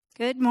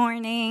Good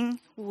morning.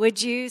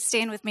 Would you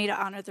stand with me to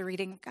honor the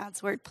reading of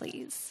God's word,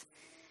 please?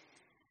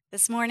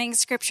 This morning's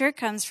scripture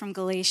comes from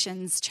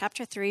Galatians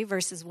chapter 3,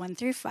 verses 1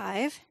 through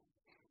 5.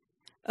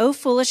 O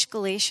foolish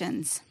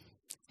Galatians,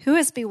 who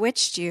has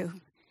bewitched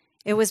you?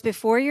 It was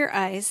before your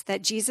eyes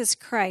that Jesus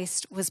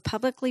Christ was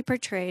publicly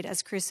portrayed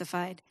as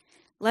crucified.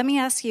 Let me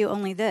ask you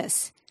only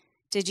this.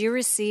 Did you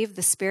receive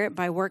the Spirit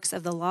by works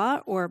of the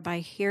law or by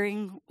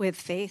hearing with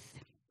faith?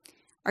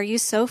 Are you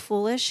so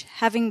foolish,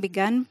 having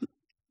begun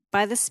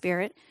by the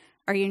Spirit,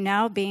 are you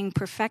now being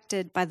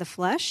perfected by the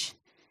flesh?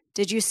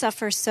 Did you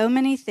suffer so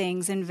many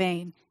things in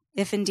vain,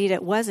 if indeed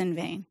it was in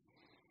vain?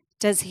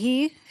 Does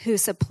he who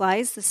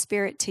supplies the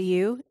Spirit to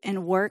you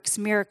and works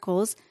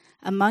miracles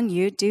among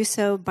you do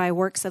so by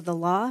works of the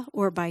law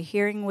or by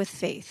hearing with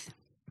faith?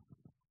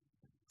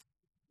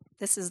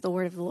 This is the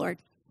word of the Lord.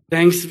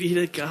 Thanks be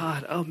to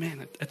God. Oh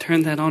man, I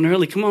turned that on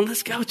early. Come on,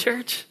 let's go,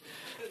 church.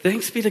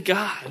 Thanks be to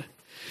God.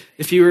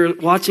 If you were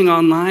watching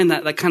online,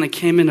 that kind of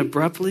came in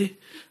abruptly.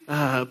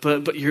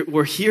 But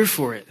we're here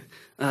for it.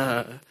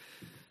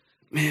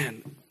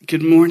 Man,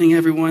 good morning,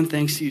 everyone.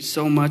 Thanks to you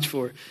so much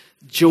for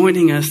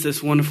joining us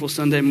this wonderful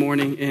Sunday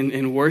morning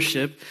in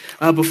worship.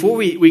 Before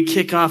we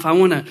kick off, I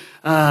want to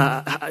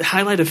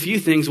highlight a few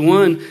things.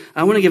 One,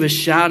 I want to give a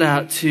shout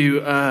out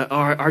to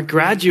our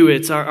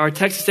graduates, our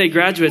Texas State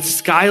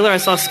graduates. Skylar, I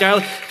saw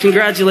Skylar.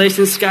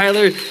 Congratulations,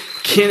 Skylar,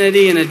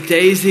 Kennedy, and a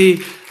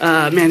Daisy.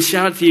 Man,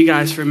 shout out to you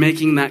guys for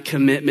making that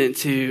commitment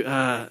to,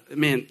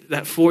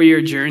 that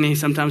 4-year journey.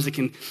 Sometimes it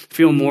can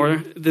feel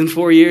more than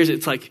 4 years.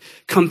 It's like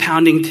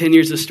compounding 10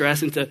 years of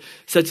stress into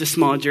such a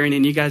small journey.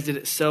 And you guys did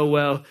it so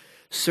well,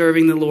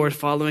 serving the Lord,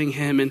 following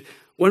him. And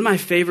one of my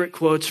favorite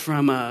quotes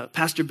from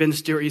Pastor Ben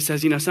Stewart, he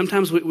says,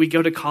 sometimes we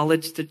go to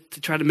college to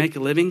try to make a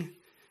living,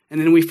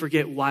 and then we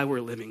forget why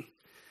we're living.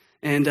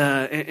 And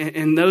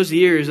those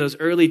years, those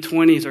early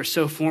 20s are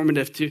so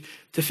formative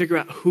to figure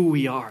out who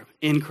we are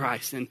in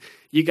Christ. And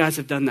you guys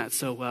have done that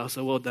so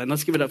well done.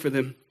 Let's give it up for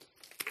them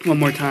one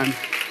more time.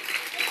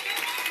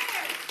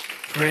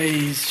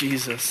 Praise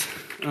Jesus.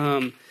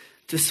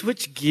 To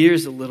switch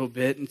gears a little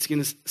bit, it's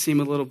going to seem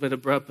a little bit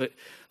abrupt, but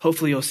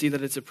hopefully you'll see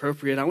that it's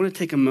appropriate. I want to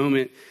take a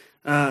moment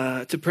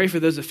to pray for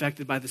those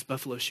affected by this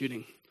Buffalo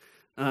shooting.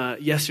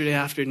 Yesterday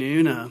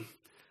afternoon,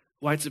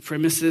 white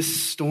supremacists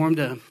stormed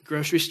a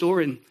grocery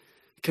store and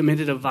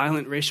committed a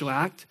violent racial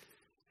act,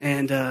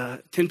 and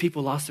 10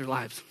 people lost their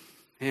lives.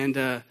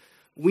 And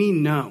we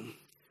know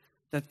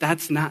that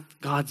that's not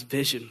God's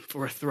vision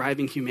for a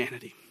thriving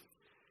humanity.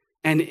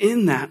 And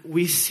in that,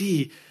 we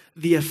see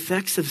the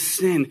effects of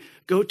sin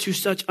go to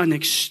such an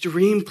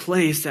extreme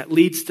place that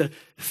leads to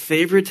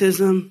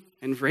favoritism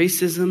and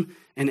racism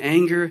and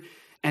anger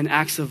and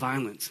acts of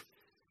violence.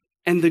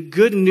 And the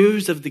good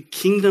news of the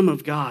kingdom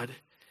of God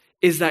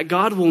is that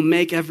God will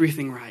make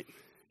everything right.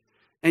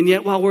 And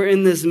yet while we're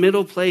in this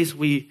middle place,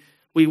 we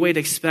wait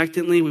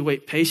expectantly, we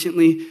wait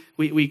patiently,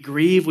 we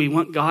grieve, we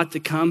want God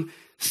to come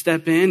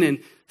step in.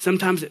 And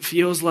sometimes it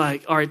feels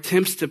like our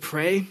attempts to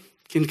pray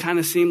can kind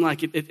of seem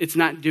like it's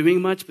not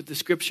doing much, but the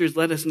scriptures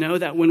let us know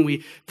that when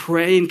we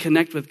pray and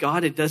connect with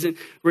God, it doesn't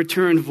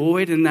return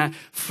void, and that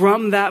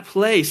from that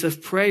place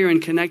of prayer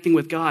and connecting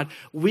with God,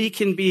 we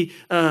can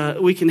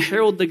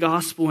herald the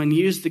gospel and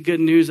use the good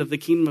news of the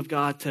kingdom of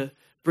God to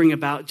bring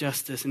about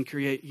justice and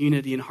create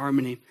unity and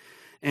harmony.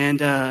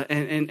 And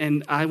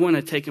I want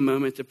to take a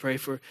moment to pray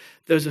for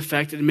those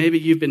affected. Maybe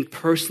you've been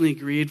personally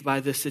grieved by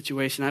this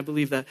situation. I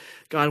believe that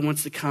God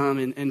wants to come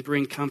and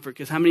bring comfort,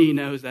 because how many of you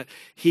knows that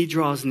he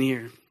draws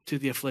near to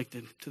the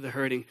afflicted, to the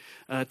hurting,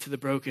 to the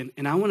broken.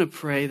 And I want to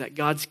pray that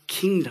God's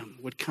kingdom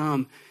would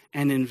come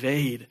and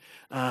invade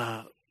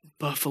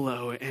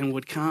Buffalo, and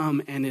would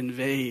come and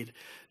invade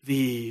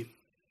the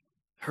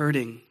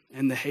hurting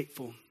and the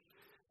hateful,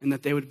 and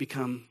that they would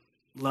become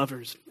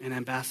lovers and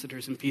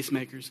ambassadors and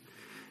peacemakers.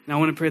 And I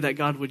want to pray that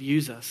God would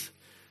use us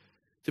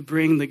to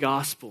bring the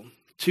gospel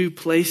to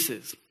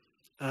places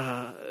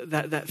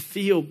that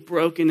feel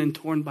broken and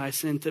torn by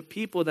sin, to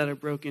people that are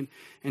broken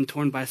and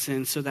torn by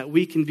sin, so that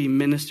we can be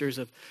ministers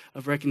of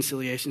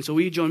reconciliation. So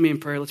will you join me in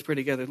prayer? Let's pray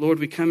together. Lord,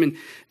 we come in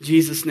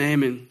Jesus'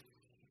 name, and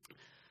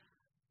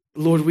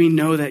Lord, we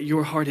know that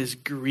your heart is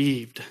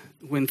grieved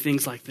when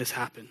things like this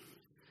happen.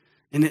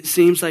 And it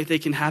seems like they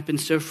can happen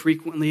so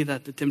frequently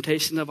that the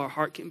temptation of our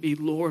heart can be,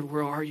 Lord,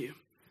 where are you?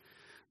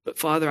 But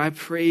Father, I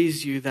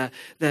praise you that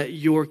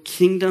your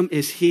kingdom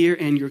is here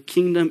and your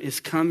kingdom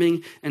is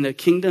coming, and a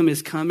kingdom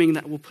is coming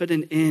that will put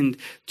an end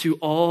to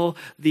all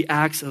the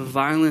acts of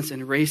violence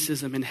and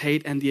racism and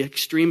hate and the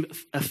extreme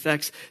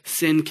effects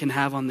sin can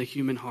have on the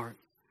human heart.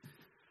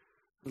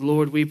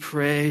 Lord, we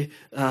pray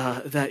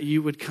that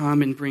you would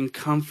come and bring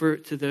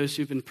comfort to those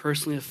who've been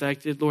personally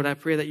affected. Lord, I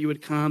pray that you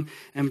would come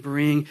and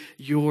bring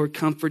your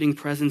comforting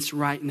presence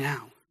right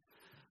now.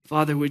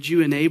 Father, would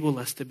you enable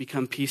us to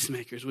become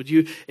peacemakers? Would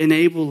you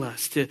enable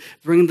us to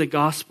bring the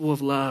gospel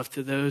of love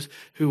to those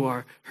who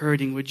are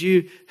hurting? Would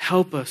you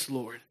help us,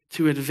 Lord,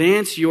 to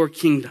advance your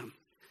kingdom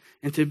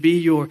and to be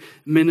your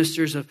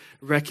ministers of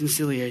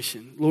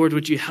reconciliation? Lord,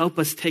 would you help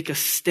us take a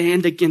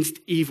stand against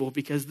evil,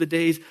 because the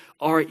days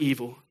are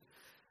evil.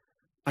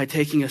 by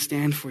taking a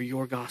stand for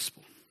your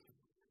gospel.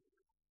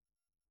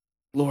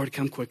 Lord,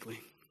 come quickly.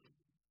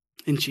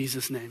 In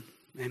Jesus' name,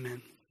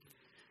 amen.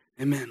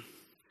 Amen.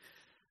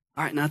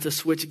 All right, now to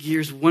switch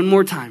gears one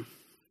more time.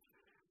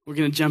 We're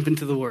going to jump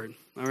into the Word,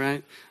 all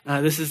right?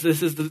 This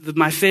is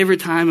my favorite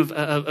time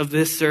of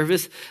this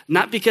service,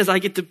 not because I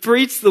get to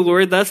preach the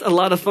Word. That's a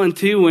lot of fun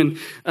too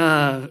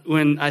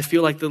when I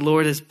feel like the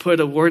Lord has put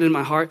a word in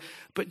my heart,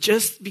 but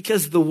just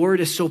because the Word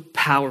is so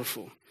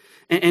powerful.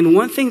 And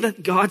one thing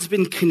that God's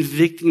been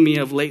convicting me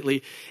of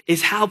lately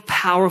is how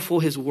powerful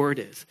his word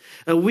is.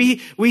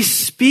 We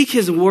speak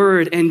his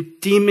word and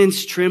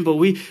demons tremble.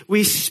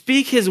 We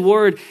speak his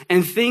word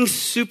and things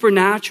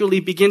supernaturally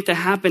begin to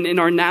happen in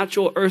our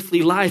natural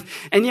earthly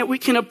life. And yet we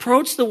can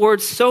approach the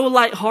word so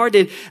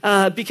lighthearted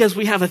because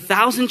we have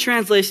 1,000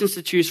 translations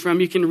to choose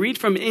from. You can read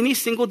from any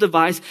single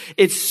device.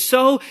 It's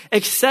so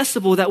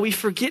accessible that we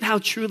forget how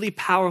truly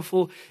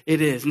powerful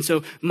it is. And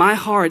so my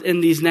heart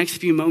in these next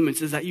few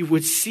moments is that you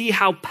would see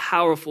how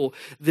powerful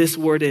this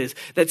word is.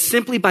 That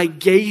simply by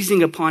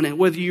gazing upon it,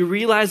 whether you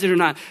realize it or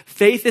not,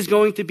 faith is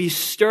going to be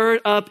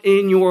stirred up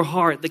in your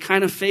heart. The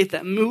kind of faith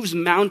that moves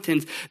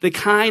mountains, the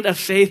kind of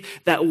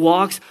faith that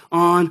walks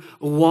on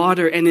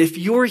water. And if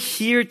you're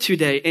here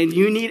today and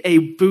you need a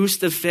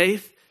boost of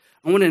faith,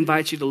 I want to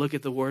invite you to look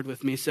at the word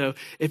with me. So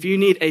if you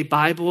need a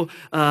Bible,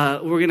 we're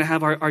going to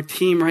have our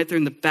team right there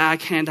in the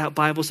back hand out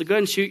Bibles. So go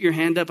ahead and shoot your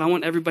hand up. I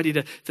want everybody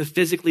to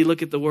physically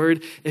look at the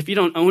word. If you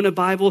don't own a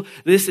Bible,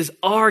 this is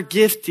our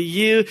gift to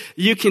you.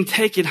 You can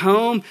take it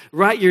home,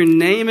 write your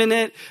name in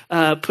it,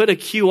 put a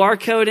QR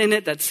code in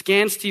it that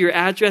scans to your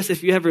address.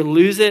 If you ever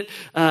lose it,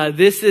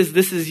 this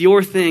is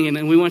your thing,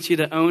 and we want you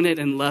to own it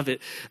and love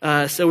it.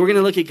 So we're going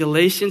to look at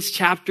Galatians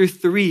chapter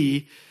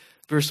 3,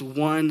 verse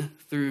 1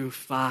 through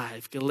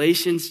 5.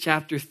 Galatians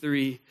chapter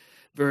 3,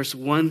 verse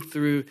 1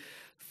 through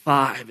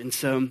 5. And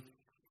so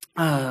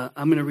I'm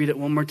going to read it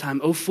one more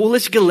time. "O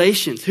foolish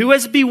Galatians, who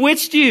has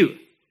bewitched you?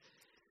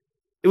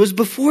 It was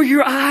before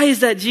your eyes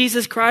that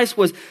Jesus Christ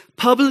was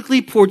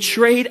publicly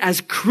portrayed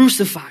as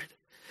crucified.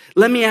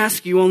 Let me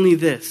ask you only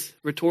this."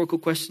 Rhetorical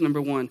question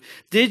number 1.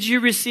 "Did you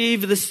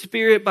receive the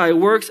Spirit by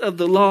works of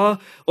the law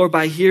or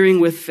by hearing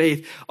with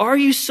faith? Are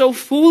you so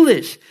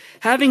foolish?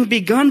 Having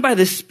begun by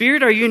the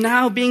Spirit, are you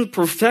now being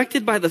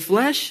perfected by the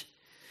flesh?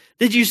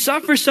 Did you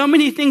suffer so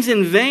many things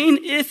in vain,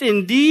 if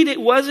indeed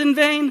it was in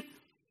vain?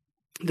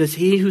 Does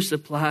he who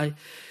supply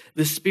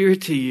the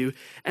Spirit to you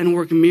and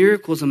work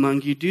miracles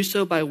among you do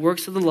so by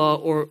works of the law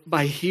or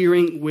by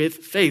hearing with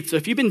faith?" So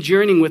if you've been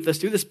journeying with us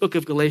through this book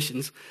of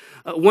Galatians,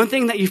 one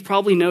thing that you've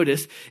probably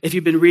noticed, if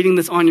you've been reading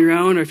this on your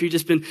own or if you've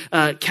just been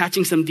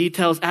catching some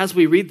details as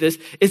we read this,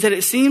 is that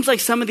it seems like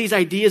some of these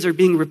ideas are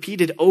being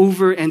repeated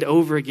over and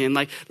over again.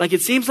 Like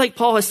it seems like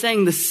Paul is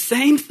saying the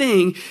same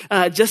thing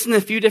just in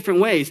a few different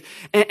ways.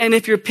 And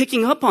if you're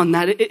picking up on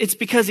that, it's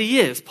because he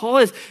is. Paul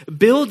is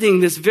building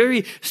this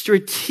very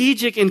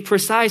strategic and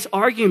precise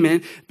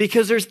argument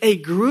because there's a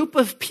group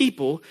of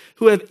people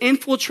who have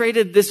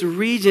infiltrated this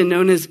region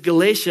known as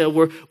Galatia,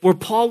 where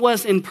Paul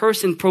was in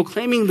person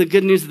proclaiming the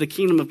good news of the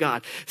kingdom of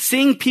God,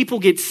 seeing people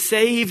get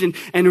saved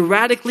and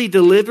radically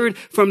delivered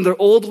from their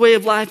old way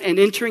of life and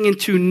entering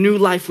into new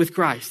life with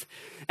Christ.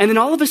 And then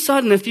all of a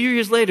sudden, a few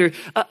years later,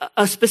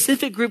 a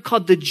specific group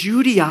called the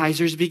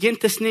Judaizers begin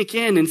to sneak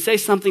in and say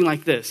something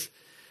like this.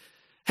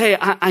 "Hey,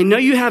 I know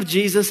you have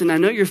Jesus and I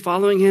know you're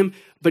following him,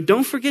 but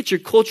don't forget you're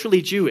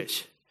culturally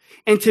Jewish.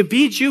 And to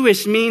be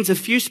Jewish means a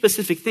few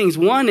specific things.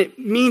 One, it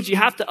means you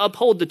have to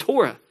uphold the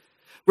Torah.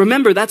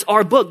 Remember, that's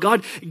our book.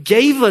 God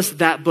gave us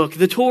that book,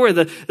 the Torah,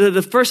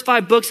 the first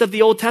 5 books of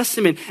the Old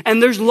Testament.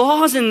 And there's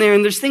laws in there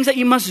and there's things that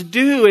you must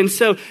do. And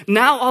so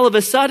now all of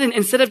a sudden,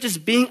 instead of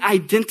just being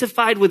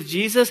identified with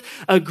Jesus,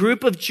 a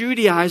group of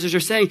Judaizers are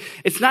saying,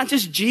 it's not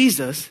just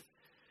Jesus.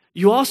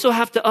 You also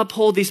have to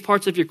uphold these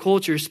parts of your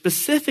culture,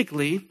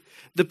 specifically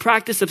the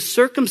practice of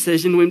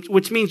circumcision,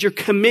 which means you're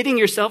committing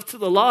yourself to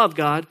the law of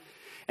God.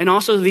 And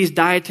also these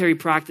dietary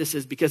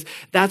practices, because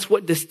that's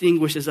what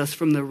distinguishes us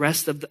from the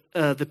rest of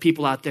the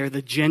people out there,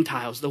 the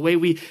Gentiles, the way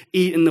we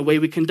eat and the way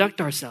we conduct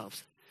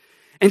ourselves.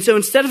 And so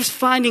instead of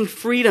finding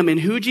freedom in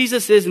who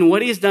Jesus is and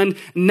what he has done,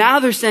 now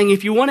they're saying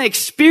if you want to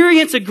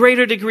experience a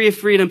greater degree of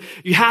freedom,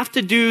 you have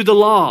to do the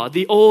law,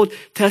 the Old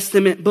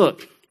Testament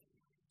book.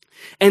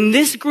 And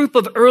this group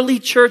of early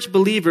church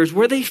believers,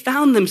 where they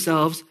found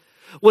themselves,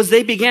 was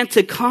they began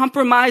to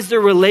compromise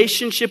their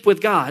relationship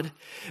with God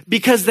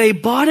because they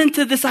bought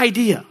into this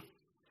idea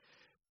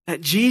that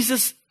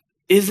Jesus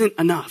isn't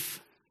enough.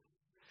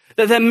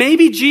 That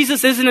maybe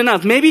Jesus isn't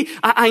enough. Maybe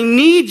I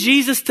need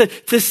Jesus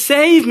to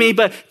save me,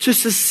 but to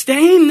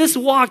sustain this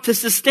walk, to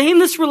sustain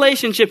this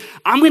relationship,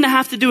 I'm going to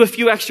have to do a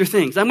few extra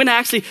things. I'm going to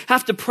actually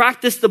have to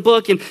practice the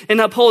book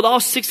and uphold all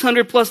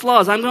 600 plus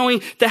laws. I'm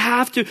going to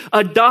have to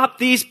adopt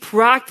these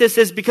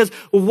practices because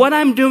what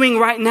I'm doing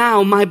right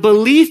now, my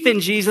belief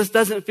in Jesus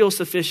doesn't feel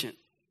sufficient.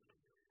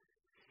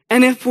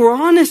 And if we're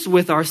honest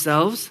with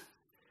ourselves,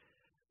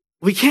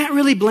 we can't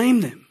really blame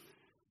them.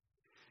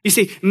 You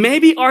see,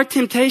 maybe our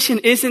temptation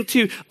isn't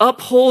to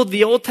uphold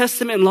the Old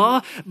Testament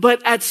law,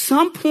 but at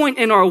some point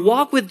in our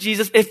walk with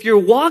Jesus, if you're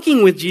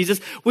walking with Jesus,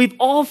 we've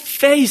all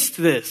faced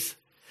this,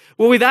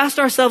 where we've asked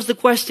ourselves the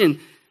question,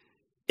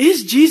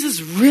 is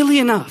Jesus really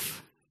enough?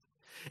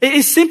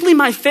 Is simply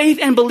my faith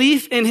and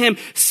belief in him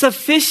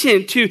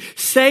sufficient to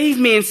save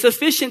me and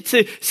sufficient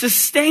to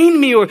sustain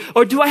me? Or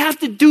do I have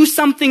to do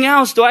something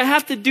else? Do I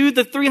have to do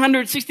the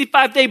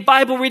 365-day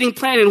Bible reading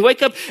plan and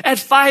wake up at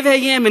 5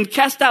 a.m. and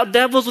cast out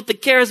devils with the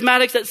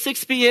charismatics at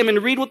 6 p.m.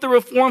 and read with the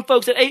Reformed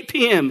folks at 8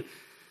 p.m.?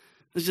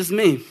 It's just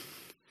me.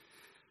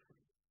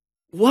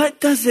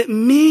 What does it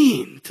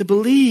mean to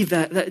believe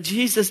that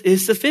Jesus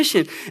is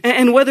sufficient?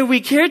 And whether we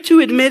care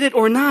to admit it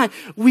or not,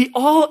 we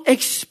all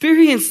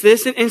experience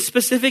this in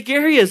specific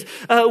areas.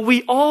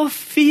 We all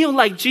feel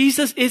like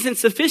Jesus isn't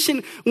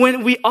sufficient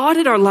when we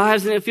audit our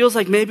lives and it feels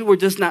like maybe we're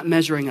just not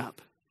measuring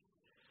up.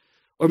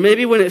 Or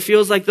maybe when it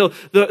feels like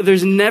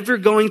there's never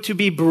going to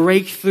be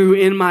breakthrough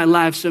in my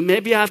life. So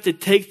maybe I have to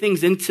take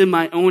things into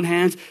my own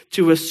hands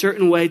to a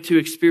certain way to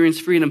experience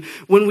freedom.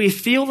 When we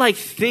feel like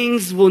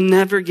things will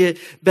never get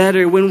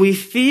better. When we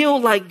feel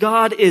like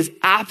God is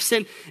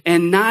absent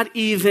and not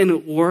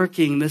even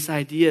working, this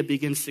idea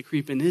begins to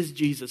creep in. Is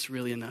Jesus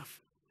really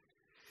enough?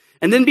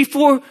 And then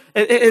before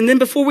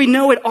we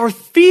know it, our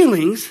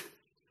feelings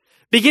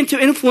begin to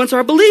influence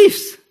our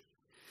beliefs.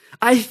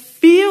 I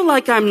feel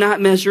like I'm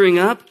not measuring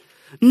up.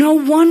 No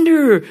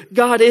wonder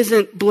God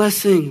isn't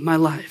blessing my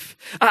life.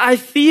 I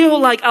feel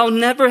like I'll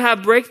never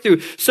have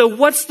breakthrough. So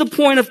what's the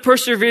point of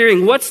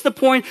persevering? What's the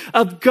point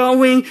of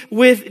going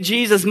with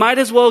Jesus? Might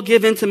as well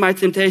give in to my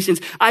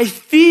temptations. I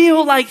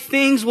feel like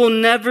things will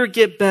never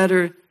get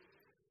better.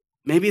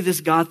 Maybe this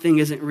God thing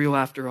isn't real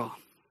after all.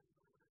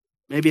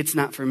 Maybe it's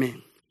not for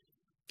me.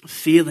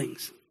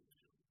 Feelings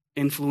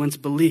influence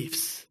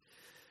beliefs.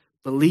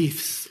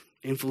 Beliefs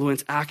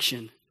influence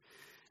action.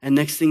 And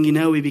next thing you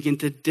know, we begin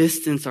to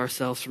distance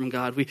ourselves from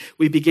God.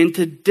 We begin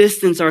to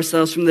distance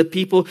ourselves from the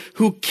people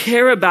who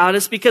care about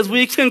us because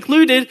we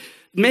concluded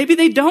maybe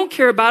they don't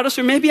care about us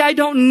or maybe I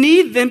don't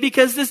need them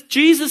because this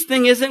Jesus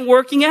thing isn't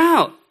working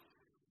out.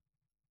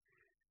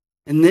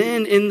 And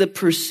then in the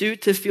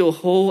pursuit to feel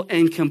whole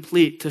and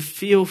complete, to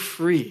feel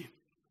free,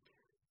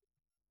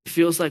 it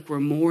feels like we're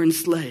more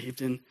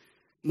enslaved and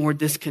more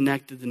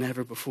disconnected than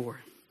ever before.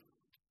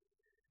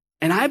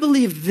 And I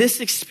believe this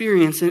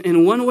experience,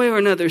 in one way or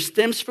another,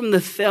 stems from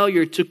the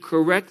failure to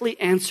correctly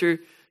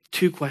answer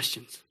two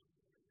questions.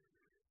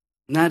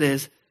 And that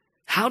is,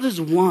 how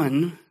does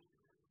one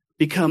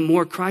become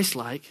more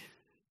Christ-like?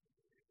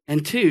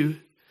 And two,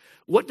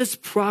 what does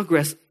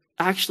progress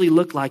actually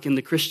look like in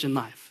the Christian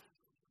life?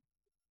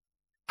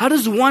 How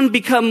does one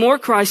become more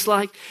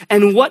Christ-like?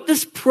 And what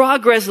does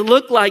progress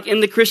look like in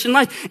the Christian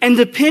life? And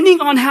depending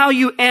on how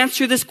you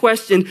answer this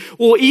question,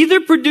 will either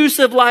produce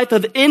a life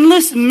of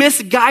endless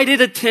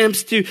misguided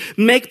attempts to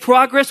make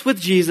progress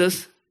with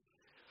Jesus,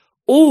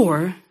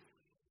 or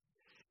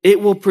it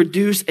will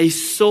produce a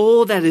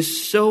soul that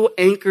is so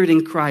anchored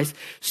in Christ,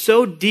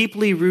 so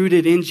deeply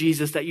rooted in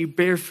Jesus that you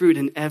bear fruit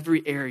in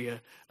every area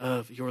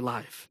of your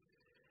life.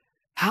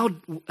 How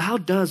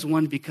does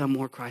one become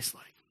more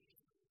Christ-like?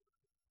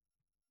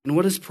 And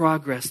what does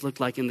progress look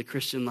like in the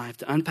Christian life?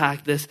 To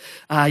unpack this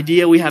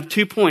idea, we have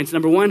 2 points.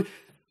 Number one,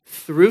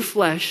 through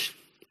flesh,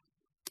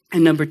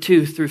 and number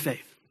two, through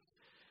faith.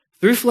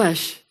 Through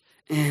flesh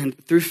and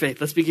through faith.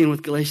 Let's begin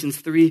with Galatians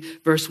 3,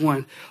 verse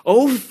 1.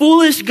 O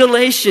foolish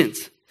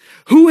Galatians,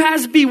 who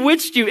has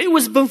bewitched you? It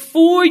was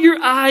before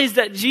your eyes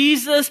that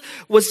Jesus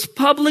was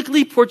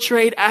publicly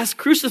portrayed as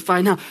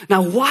crucified. Now,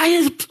 why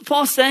is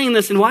Paul saying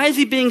this and why is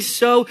he being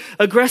so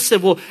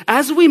aggressive? Well,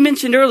 as we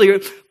mentioned earlier,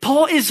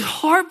 Paul is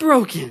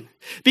heartbroken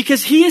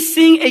because he is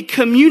seeing a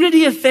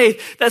community of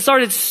faith that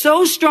started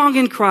so strong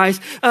in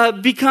Christ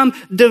become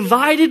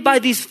divided by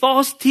these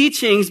false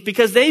teachings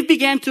because they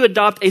began to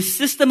adopt a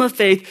system of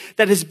faith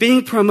that is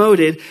being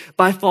promoted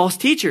by false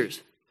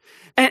teachers.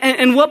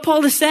 And what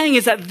Paul is saying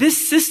is that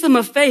this system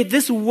of faith,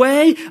 this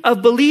way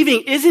of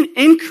believing isn't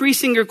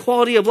increasing your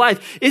quality of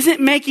life, isn't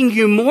making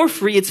you more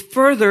free, it's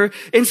further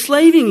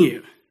enslaving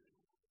you.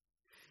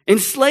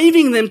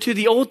 Enslaving them to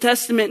the Old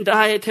Testament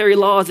dietary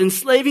laws,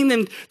 enslaving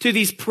them to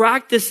these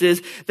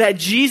practices that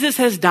Jesus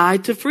has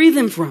died to free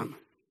them from.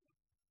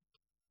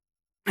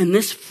 And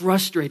this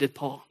frustrated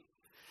Paul.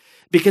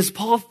 Because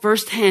Paul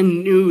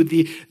firsthand knew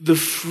the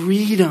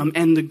freedom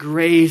and the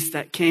grace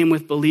that came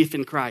with belief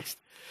in Christ.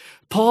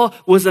 Paul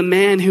was a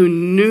man who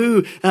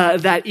knew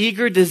that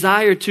eager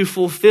desire to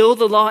fulfill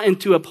the law and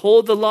to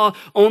uphold the law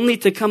only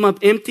to come up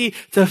empty,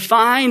 to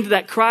find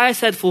that Christ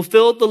had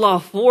fulfilled the law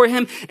for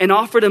him and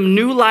offered him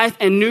new life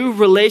and new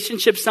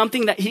relationships,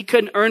 something that he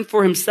couldn't earn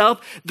for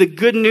himself, the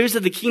good news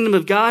of the kingdom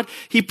of God.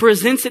 He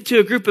presents it to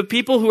a group of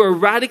people who are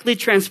radically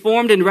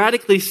transformed and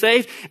radically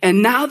saved,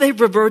 and now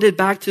they've reverted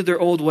back to their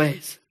old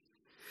ways.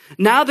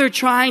 Now they're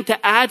trying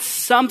to add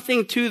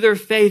something to their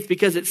faith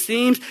because it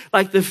seems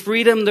like the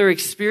freedom they're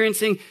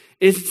experiencing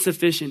isn't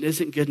sufficient,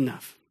 isn't good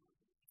enough.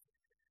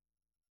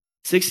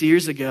 6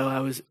 years ago,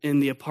 I was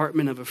in the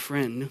apartment of a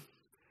friend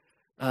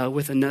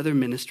with another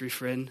ministry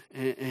friend.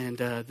 And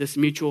this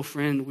mutual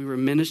friend we were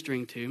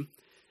ministering to,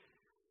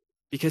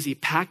 because he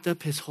packed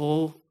up his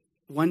whole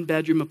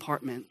one-bedroom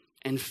apartment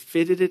and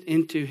fitted it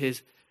into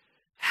his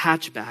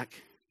hatchback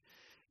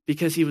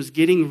because he was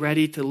getting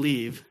ready to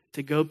leave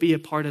to go be a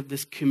part of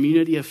this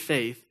community of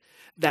faith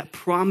that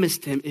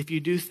promised him, if you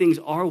do things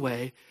our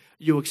way,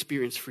 you'll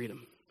experience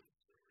freedom.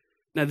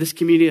 Now, this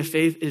community of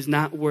faith is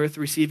not worth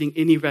receiving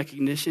any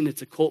recognition.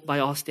 It's a cult by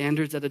all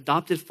standards that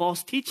adopted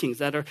false teachings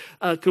that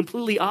are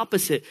completely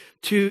opposite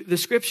to the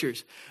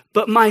scriptures.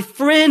 But my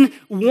friend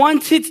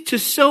wanted to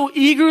so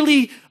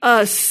eagerly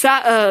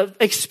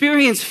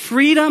experience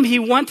freedom. He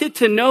wanted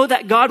to know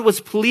that God was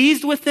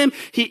pleased with him.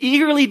 He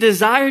eagerly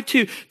desired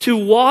to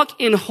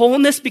walk in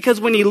wholeness, because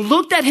when he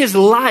looked at his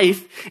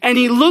life and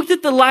he looked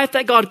at the life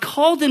that God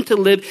called him to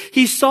live,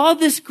 he saw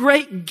this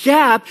great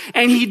gap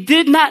and he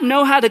did not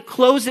know how to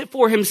close it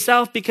for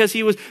himself because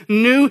he was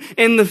new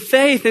in the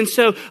faith. And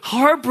so,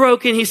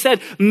 heartbroken, he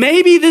said,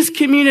 maybe this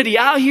community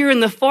out here in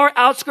the far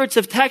outskirts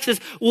of Texas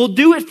will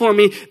do it for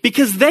me,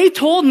 because they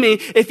told me,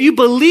 if you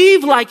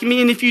believe like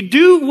me and if you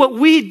do what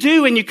we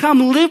do and you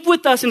come live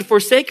with us and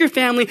forsake your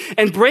family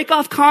and break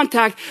off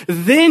contact,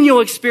 then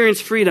you'll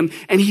experience freedom.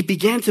 And he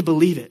began to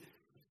believe it.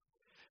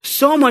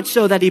 So much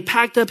so that he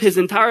packed up his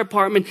entire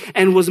apartment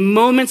and was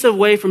moments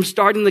away from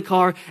starting the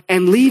car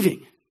and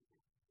leaving.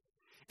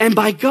 And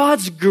by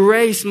God's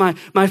grace, my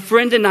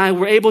friend and I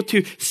were able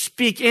to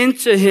speak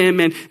into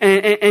him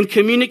and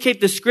communicate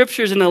the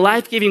scriptures in a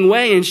life-giving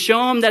way and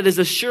show him that his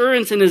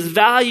assurance and his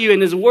value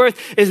and his worth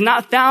is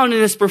not found in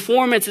his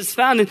performance. It's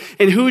found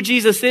in who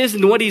Jesus is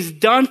and what he's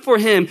done for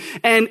him.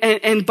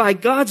 And by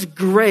God's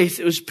grace,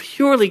 it was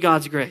purely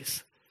God's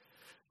grace,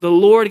 the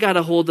Lord got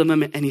a hold of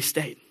him and he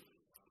stayed.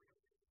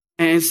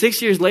 And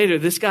 6 years later,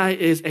 this guy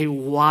is a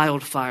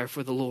wildfire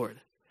for the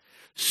Lord.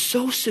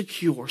 So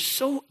secure,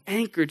 so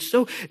anchored,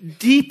 so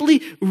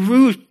deeply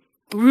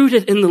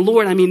rooted in the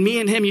Lord. I mean,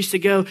 me and him used to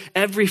go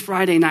every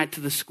Friday night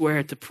to the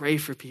square to pray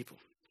for people,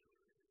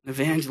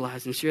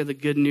 evangelize and share the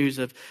good news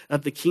of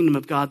the kingdom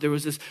of God. There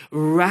was this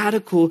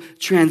radical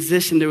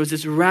transition. There was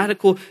this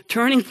radical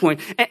turning point.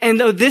 And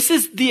though this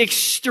is the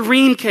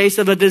extreme case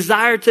of a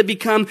desire to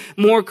become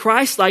more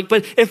Christ-like,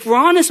 but if we're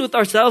honest with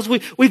ourselves,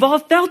 we've all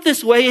felt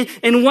this way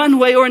in one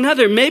way or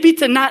another. Maybe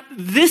to not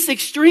this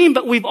extreme,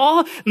 but we've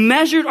all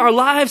measured our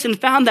lives and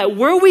found that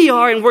where we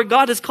are and where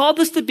God has called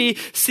us to be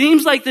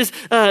seems like this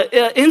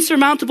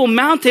insurmountable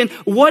mountain.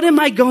 What am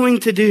I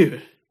going to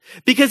do?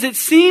 Because it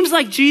seems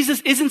like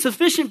Jesus isn't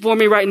sufficient for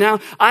me right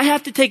now. I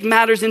have to take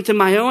matters into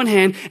my own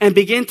hand and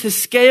begin to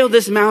scale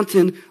this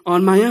mountain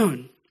on my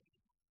own.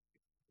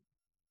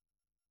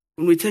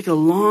 When we take a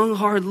long,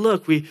 hard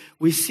look,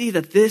 we see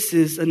that this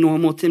is a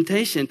normal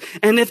temptation.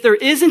 And if there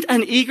isn't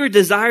an eager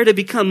desire to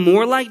become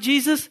more like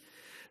Jesus,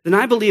 then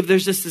I believe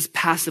there's just this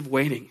passive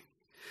waiting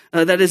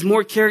that is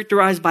more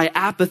characterized by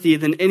apathy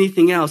than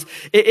anything else.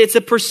 It's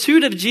a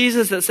pursuit of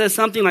Jesus that says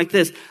something like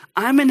this: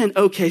 I'm in an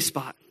okay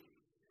spot.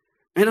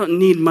 I don't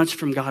need much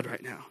from God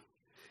right now.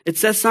 It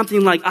says something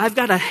like, I've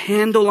got a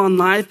handle on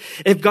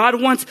life. If God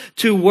wants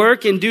to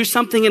work and do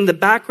something in the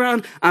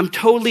background, I'm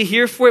totally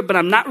here for it, but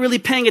I'm not really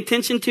paying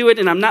attention to it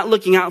and I'm not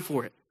looking out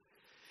for it.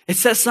 It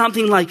says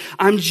something like,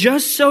 I'm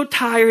just so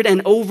tired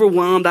and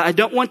overwhelmed that I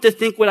don't want to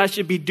think what I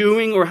should be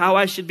doing or how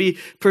I should be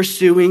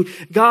pursuing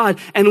God.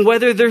 And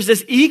whether there's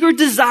this eager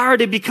desire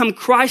to become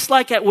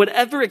Christ-like at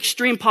whatever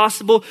extreme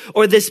possible,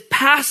 or this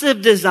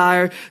passive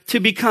desire to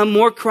become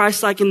more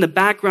Christ-like in the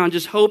background,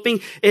 just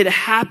hoping it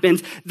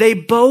happens, they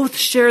both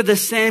share the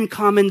same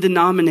common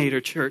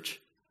denominator, church.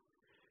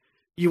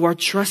 You are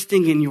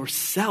trusting in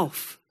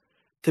yourself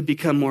to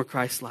become more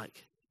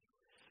Christ-like.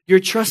 You're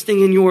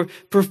trusting in your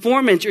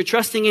performance. You're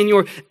trusting in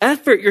your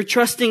effort. You're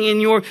trusting in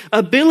your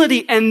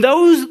ability. And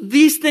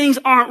these things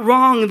aren't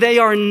wrong. They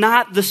are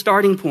not the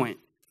starting point.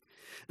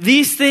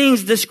 These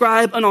things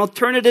describe an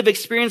alternative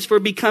experience for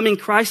becoming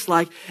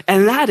Christ-like,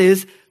 and that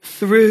is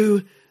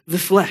through the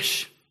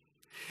flesh.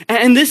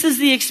 And this is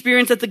the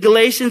experience that the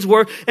Galatians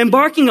were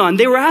embarking on.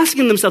 They were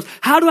asking themselves,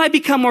 how do I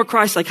become more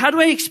Christ-like? How do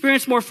I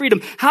experience more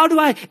freedom? How do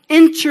I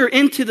enter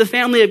into the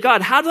family of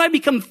God? How do I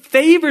become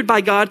favored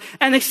by God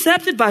and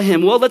accepted by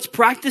him? Well, let's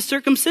practice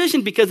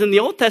circumcision, because in the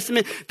Old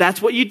Testament,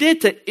 that's what you did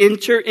to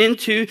enter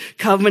into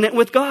covenant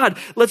with God.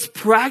 Let's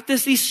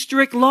practice these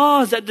strict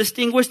laws that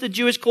distinguish the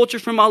Jewish culture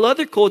from all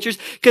other cultures,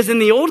 because in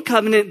the Old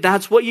Covenant,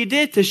 that's what you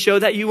did to show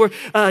that you were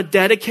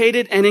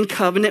dedicated and in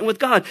covenant with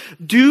God.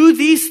 Do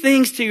these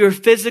things to your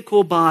physical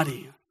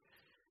body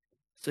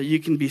so you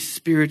can be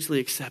spiritually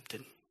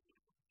accepted.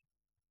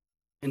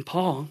 And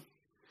Paul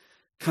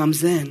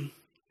comes in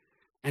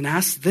and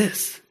asks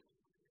this: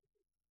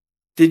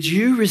 did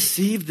you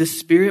receive the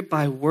Spirit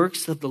by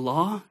works of the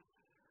law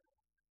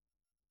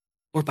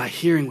or by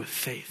hearing with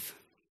faith?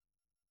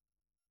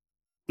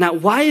 Now,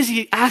 why is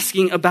he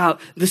asking about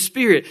the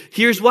Spirit?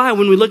 Here's why.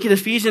 When we look at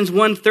Ephesians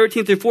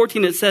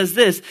 1:13-14, it says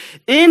this: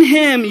 in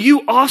him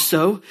you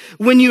also,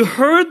 when you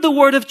heard the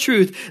word of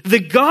truth, the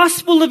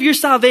gospel of your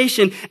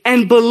salvation,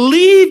 and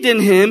believed in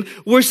him,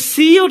 were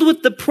sealed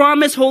with the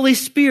promised Holy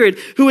Spirit,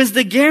 who is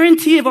the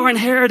guarantee of our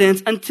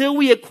inheritance until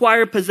we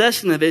acquire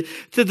possession of it,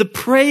 to the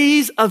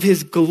praise of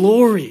his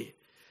glory.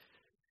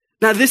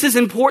 Now, this is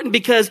important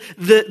because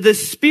the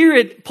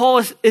Spirit,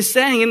 Paul is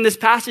saying in this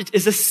passage,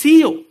 is a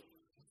seal.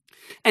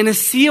 And a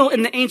seal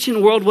in the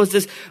ancient world was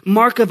this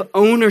mark of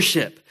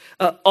ownership.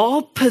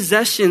 All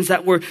possessions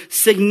that were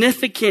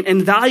significant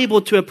and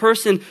valuable to a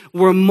person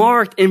were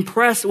marked,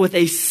 impressed with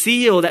a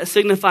seal that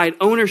signified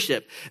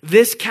ownership.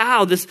 This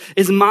cow, this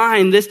is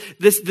mine. This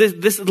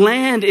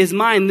land is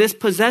mine. This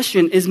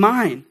possession is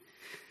mine.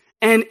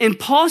 And in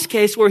Paul's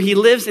case, where he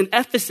lives in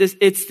Ephesus,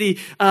 it's the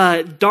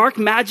dark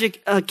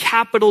magic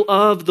capital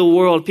of the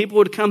world. People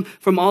would come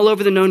from all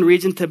over the known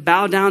region to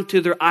bow down to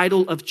their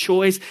idol of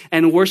choice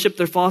and worship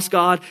their false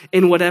god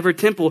in whatever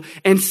temple.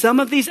 And some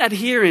of these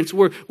adherents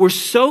were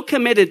so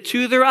committed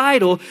to their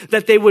idol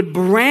that they would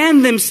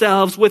brand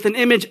themselves with an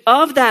image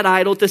of that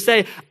idol to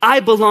say,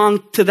 I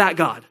belong to that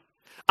God.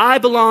 I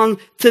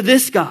belong to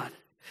this God.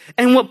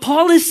 And what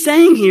Paul is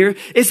saying here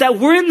is that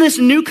we're in this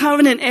new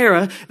covenant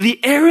era, the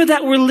era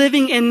that we're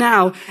living in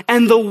now,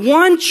 and the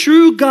one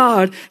true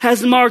God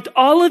has marked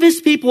all of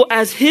his people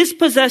as his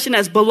possession,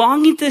 as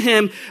belonging to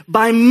him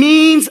by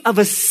means of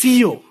a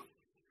seal.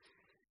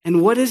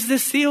 And what is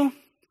this seal?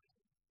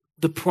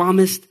 The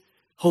promised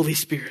Holy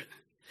Spirit.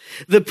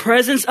 The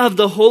presence of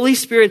the Holy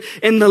Spirit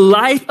in the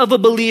life of a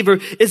believer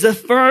is a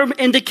firm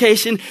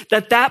indication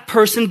that that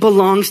person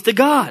belongs to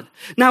God.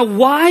 Now,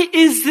 why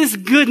is this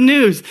good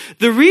news?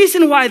 The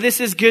reason why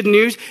this is good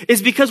news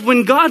is because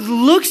when God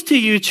looks to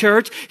you,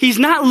 church, he's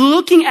not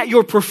looking at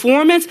your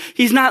performance.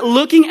 He's not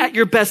looking at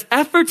your best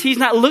efforts. He's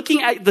not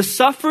looking at the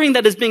suffering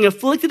that is being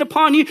afflicted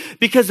upon you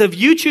because of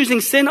you choosing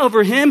sin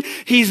over him.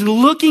 He's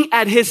looking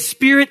at his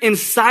Spirit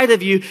inside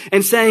of you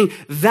and saying,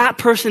 that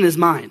person is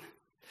mine.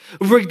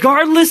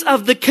 Regardless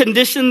of the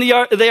condition they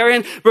are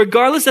in,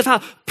 regardless of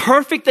how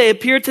perfect they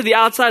appear to the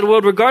outside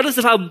world, regardless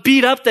of how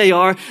beat up they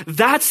are,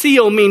 that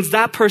seal means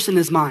that person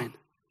is mine.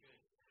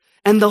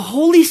 And the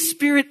Holy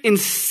Spirit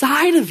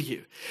inside of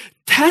you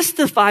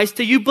testifies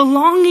to you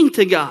belonging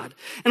to God.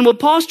 And what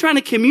Paul's trying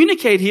to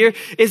communicate here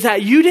is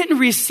that you didn't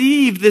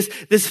receive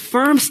this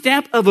firm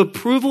stamp of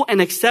approval and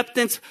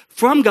acceptance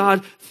from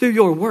God through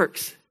your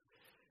works.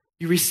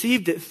 You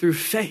received it through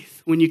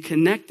faith when you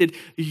connected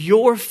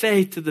your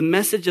faith to the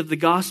message of the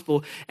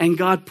gospel and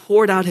God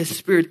poured out his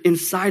Spirit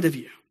inside of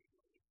you.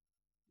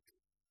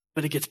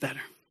 But it gets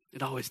better.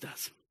 It always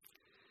does.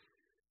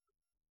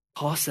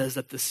 Paul says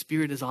that the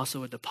Spirit is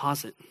also a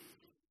deposit.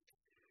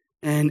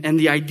 And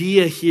the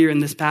idea here in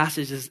this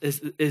passage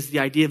is the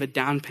idea of a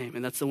down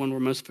payment. That's the one we're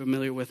most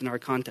familiar with in our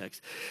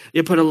context.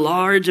 You put a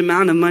large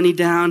amount of money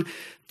down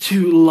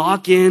to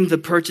lock in the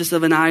purchase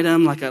of an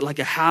item, like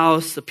a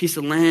house, a piece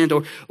of land,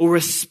 or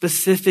a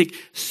specific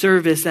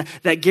service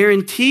that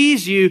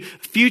guarantees you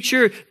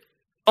future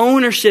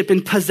ownership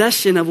and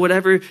possession of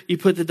whatever you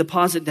put the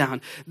deposit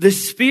down. The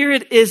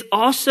Spirit is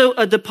also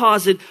a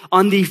deposit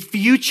on the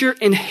future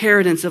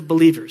inheritance of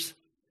believers.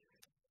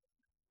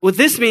 What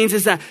this means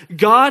is that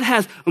God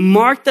has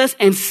marked us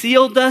and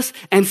sealed us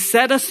and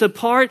set us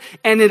apart.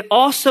 And it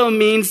also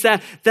means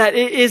that it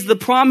is the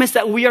promise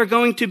that we are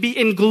going to be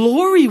in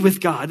glory with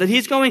God, that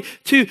he's going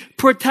to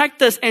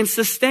protect us and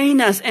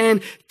sustain us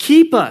and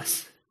keep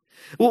us.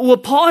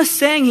 What Paul is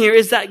saying here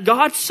is that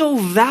God so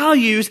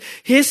values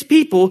his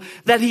people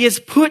that he has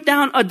put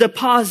down a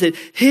deposit,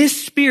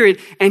 his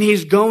Spirit, and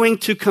he's going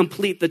to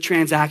complete the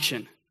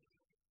transaction.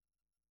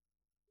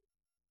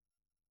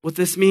 What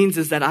this means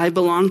is that I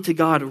belong to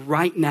God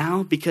right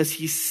now because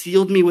he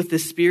sealed me with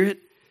his Spirit.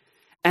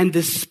 And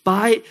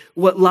despite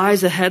what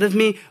lies ahead of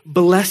me,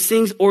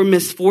 blessings or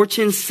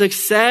misfortune,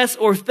 success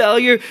or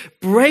failure,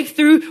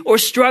 breakthrough or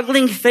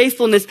struggling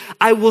faithfulness,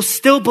 I will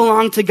still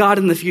belong to God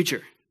in the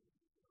future.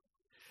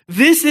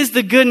 This is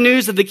the good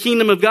news of the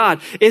kingdom of God,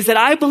 is that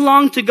I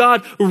belong to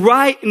God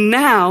right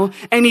now,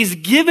 and he's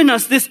given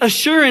us this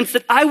assurance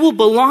that I will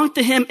belong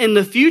to him in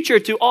the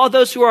future, to all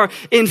those who are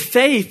in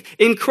faith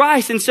in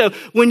Christ. And so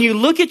when you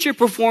look at your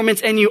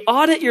performance and you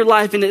audit your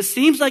life and it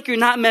seems like you're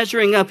not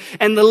measuring up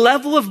and the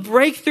level of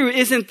breakthrough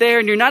isn't there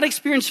and you're not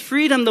experiencing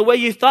freedom the way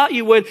you thought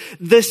you would,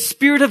 the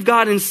Spirit of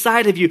God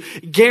inside of you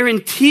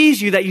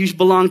guarantees you that you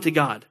belong to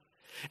God.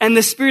 And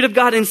the Spirit of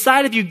God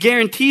inside of you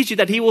guarantees you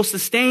that he will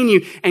sustain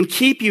you and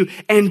keep you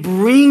and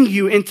bring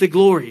you into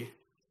glory.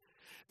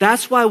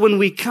 That's why when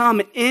we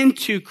come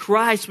into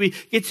Christ, we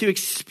get to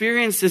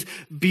experience this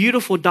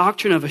beautiful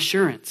doctrine of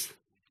assurance.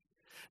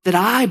 That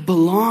I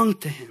belong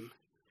to him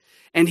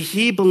and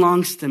he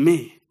belongs to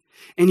me.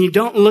 And you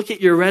don't look at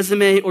your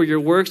resume or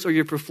your works or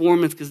your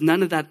performance because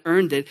none of that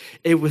earned it.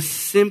 It was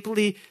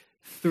simply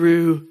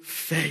through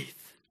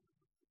faith.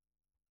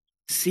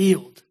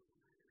 Sealed.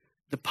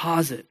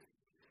 Deposit.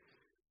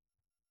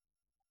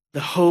 the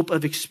hope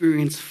of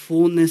experience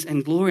fullness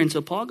and glory. And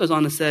so Paul goes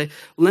on to say,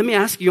 let me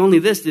ask you only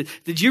this.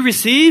 Did you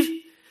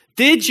receive?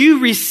 Did you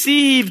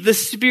receive the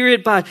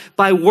Spirit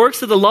by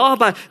works of the law,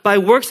 by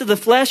works of the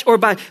flesh, or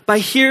by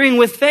hearing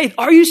with faith?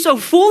 Are you so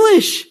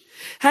foolish?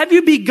 Have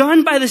you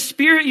begun by the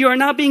Spirit? You are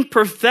now being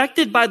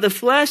perfected by the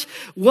flesh.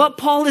 What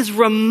Paul is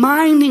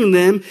reminding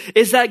them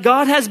is that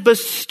God has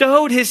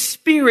bestowed his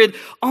Spirit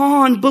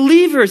on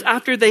believers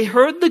after they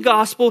heard the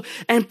gospel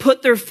and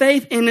put their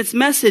faith in its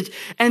message.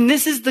 And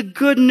this is the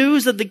good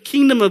news of the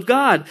kingdom of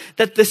God,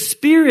 that the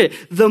Spirit,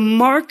 the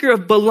marker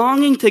of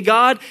belonging to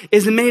God,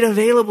 is made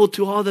available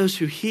to all those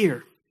who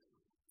hear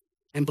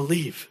and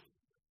believe.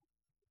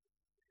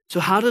 So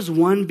how does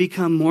one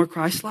become more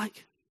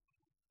Christ-like?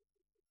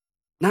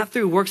 Not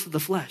through works of the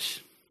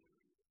flesh,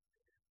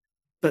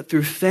 but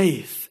through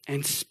faith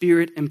and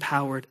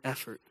Spirit-empowered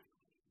effort.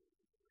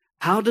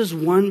 How does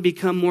one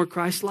become more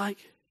Christ-like?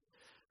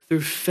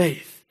 Through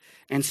faith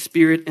and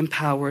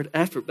Spirit-empowered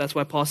effort. That's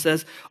why Paul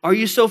says, are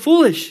you so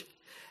foolish?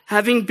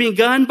 Having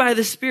begun by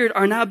the Spirit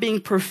are now being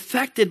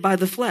perfected by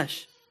the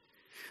flesh.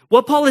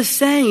 What Paul is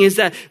saying is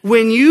that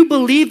when you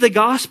believe the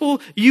gospel,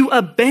 you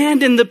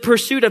abandon the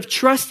pursuit of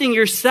trusting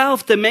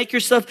yourself to make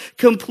yourself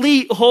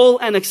complete, whole,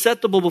 and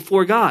acceptable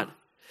before God.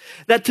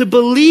 That to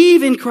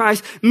believe in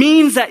Christ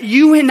means that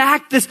you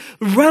enact this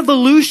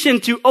revolution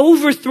to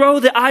overthrow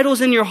the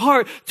idols in your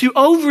heart, to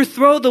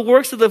overthrow the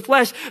works of the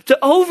flesh, to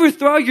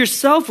overthrow your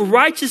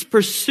self-righteous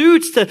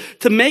pursuits,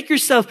 to make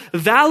yourself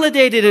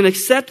validated and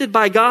accepted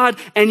by God,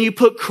 and you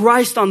put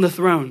Christ on the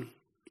throne.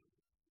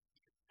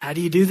 How do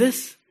you do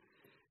this?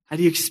 How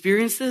do you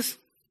experience this?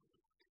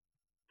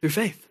 Through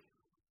faith.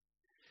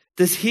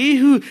 Does he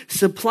who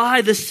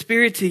supply the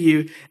Spirit to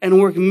you and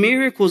work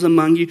miracles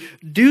among you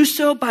do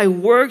so by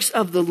works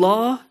of the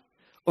law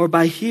or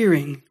by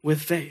hearing with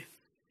faith?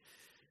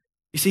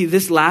 You see,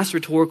 this last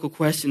rhetorical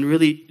question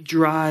really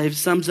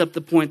sums up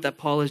the point that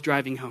Paul is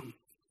driving home.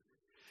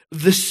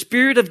 The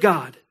Spirit of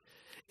God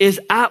is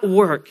at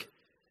work,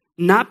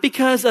 not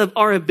because of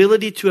our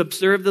ability to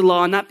observe the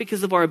law, not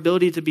because of our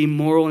ability to be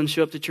moral and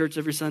show up to church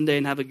every Sunday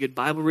and have a good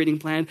Bible reading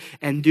plan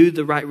and do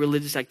the right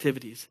religious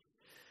activities.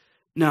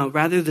 No,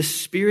 rather the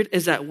Spirit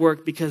is at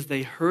work because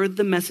they heard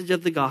the message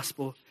of the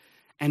gospel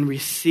and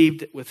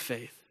received it with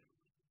faith.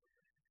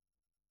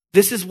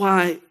 This is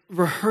why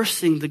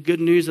rehearsing the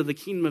good news of the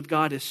kingdom of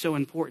God is so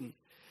important.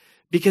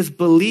 Because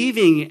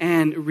believing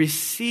and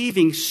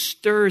receiving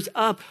stirs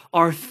up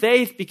our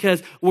faith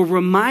because we're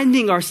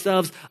reminding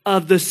ourselves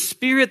of the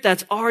Spirit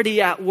that's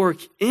already at work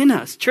in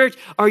us. Church,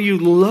 are you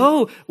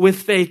low with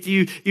faith?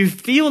 Do you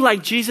feel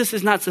like Jesus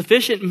is not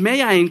sufficient?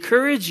 May I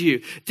encourage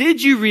you.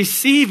 Did you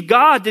receive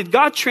God? Did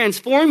God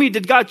transform you?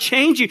 Did God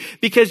change you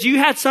because you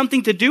had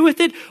something to do with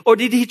it? Or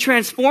did he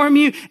transform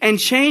you and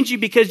change you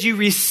because you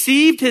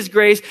received his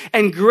grace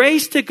and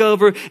grace took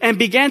over and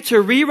began to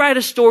rewrite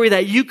a story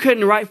that you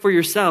couldn't write for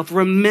yourself?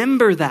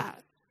 Remember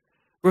that.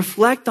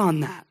 Reflect on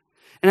that.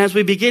 And as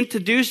we begin to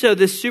do so,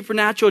 this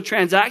supernatural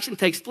transaction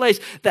takes place,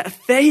 that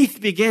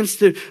faith begins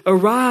to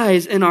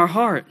arise in our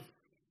heart.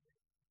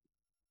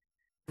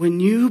 When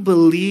you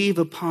believe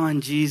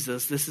upon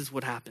Jesus, this is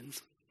what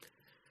happens.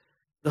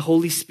 The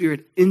Holy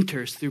Spirit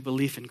enters through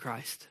belief in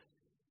Christ.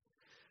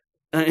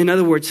 In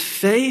other words,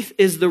 faith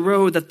is the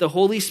road that the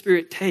Holy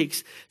Spirit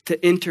takes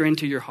to enter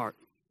into your heart.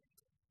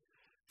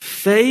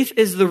 Faith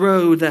is the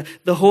road that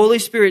the Holy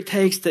Spirit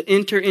takes to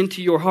enter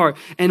into your heart.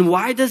 And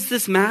why does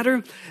this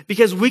matter?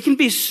 Because we can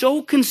be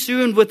so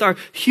consumed with our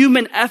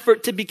human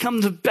effort to become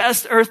the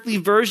best earthly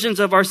versions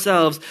of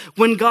ourselves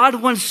when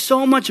God wants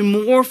so much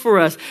more for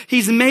us.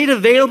 He's made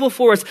available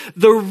for us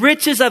the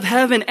riches of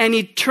heaven and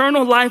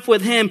eternal life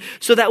with him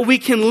so that we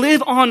can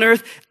live on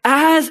earth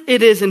as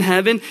it is in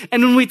heaven.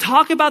 And when we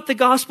talk about the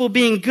gospel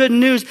being good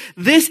news,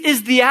 this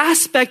is the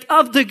aspect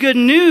of the good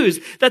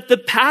news, that the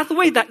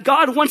pathway that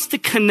God wants to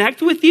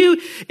connect with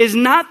you is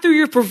not through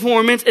your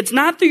performance. It's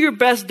not through your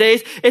best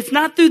days. It's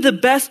not through the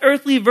best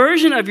earthly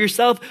version of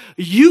yourself.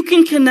 You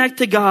can connect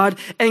to God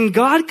and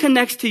God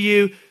connects to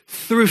you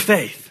through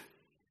faith.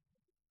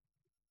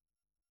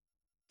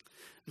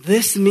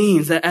 This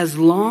means that as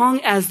long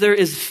as there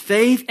is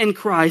faith in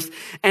Christ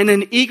and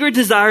an eager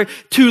desire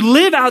to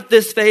live out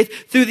this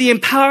faith through the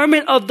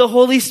empowerment of the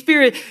Holy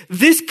Spirit,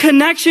 this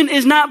connection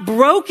is not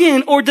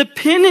broken or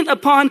dependent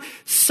upon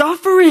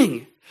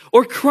suffering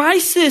or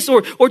crisis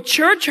or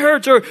church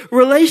hurts or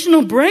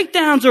relational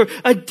breakdowns or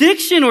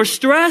addiction or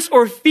stress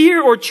or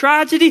fear or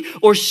tragedy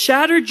or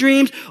shattered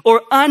dreams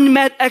or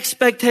unmet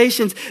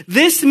expectations.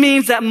 This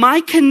means that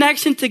my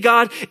connection to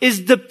God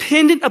is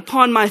dependent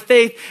upon my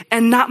faith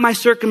and not my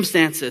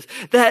circumstances.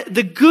 That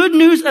the good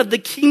news of the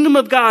kingdom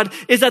of God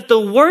is that the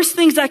worst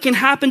things that can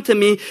happen to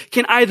me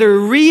can either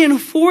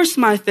reinforce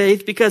my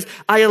faith because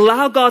I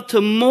allow God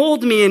to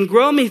mold me and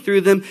grow me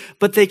through them,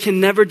 but they can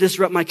never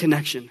disrupt my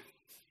connection.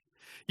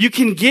 You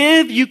can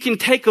give, you can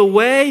take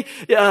away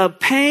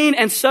pain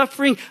and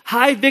suffering,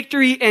 high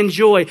victory and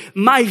joy.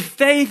 My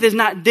faith is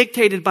not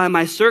dictated by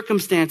my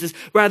circumstances.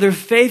 Rather,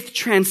 faith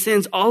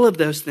transcends all of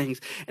those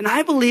things. And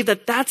I believe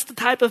that that's the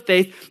type of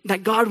faith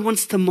that God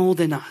wants to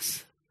mold in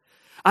us.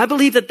 I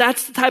believe that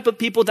that's the type of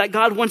people that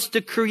God wants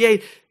to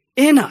create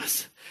in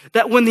us.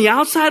 That when the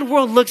outside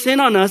world looks in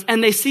on us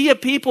and they see a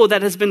people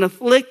that has been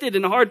afflicted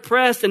and hard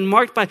pressed and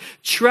marked by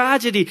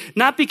tragedy,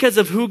 not because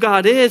of who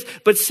God is,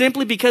 but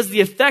simply because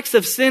the effects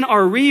of sin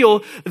are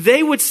real,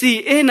 they would see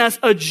in us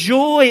a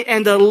joy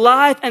and a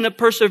life and a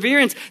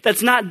perseverance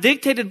that's not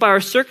dictated by our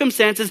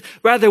circumstances.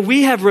 Rather,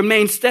 we have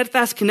remained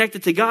steadfast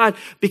connected to God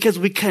because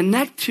we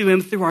connect to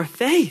him through our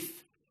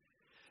faith,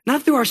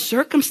 not through our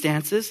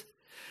circumstances.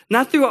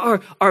 Not through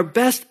our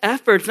best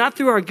efforts, not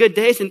through our good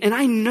days. And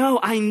I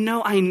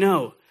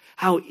know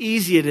how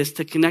easy it is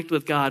to connect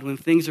with God when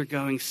things are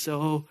going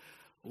so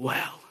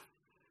well.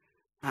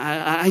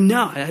 I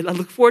know. I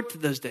look forward to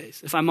those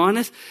days. If I'm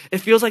honest, it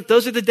feels like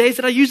those are the days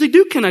that I usually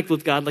do connect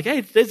with God. Like,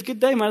 hey, today's a good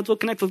day. Might as well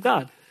connect with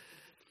God.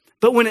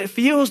 But when it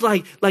feels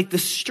like the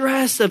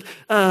stress of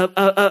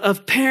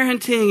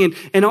parenting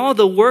and all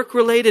the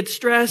work-related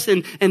stress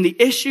and the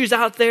issues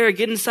out there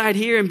get inside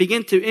here and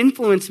begin to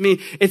influence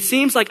me, it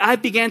seems like I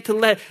began to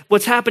let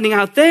what's happening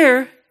out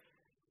there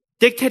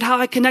dictate how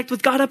I connect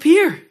with God up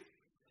here.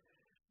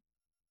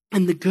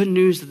 And the good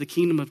news of the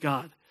kingdom of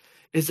God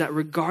is that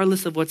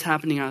regardless of what's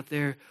happening out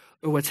there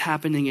or what's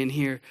happening in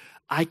here,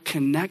 I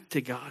connect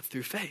to God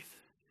through faith.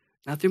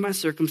 Not through my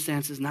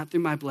circumstances, not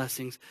through my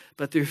blessings,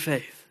 but through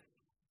faith.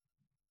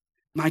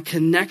 My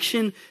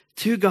connection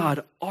to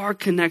God, our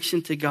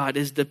connection to God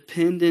is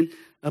dependent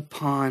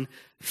upon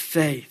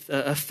faith,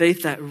 a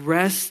faith that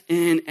rests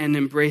in and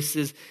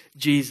embraces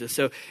Jesus.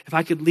 So if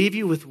I could leave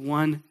you with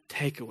one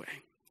takeaway,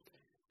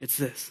 it's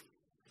this.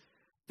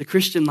 The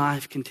Christian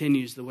life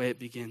continues the way it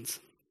begins.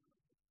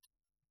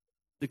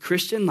 The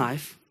Christian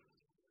life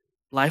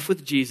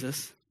with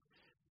Jesus,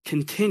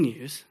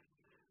 continues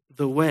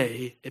the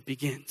way it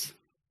begins.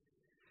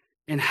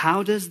 And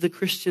how does the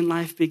Christian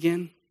life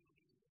begin?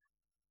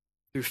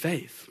 Through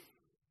faith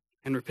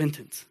and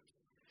repentance.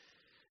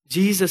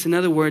 Jesus, in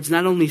other words,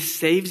 not only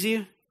saves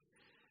you,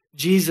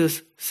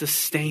 Jesus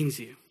sustains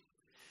you.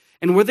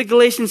 And where the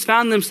Galatians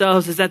found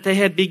themselves is that they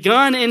had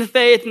begun in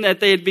faith and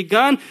that they had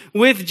begun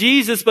with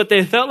Jesus, but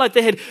they felt like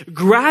they had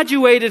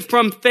graduated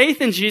from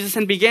faith in Jesus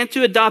and began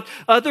to adopt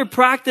other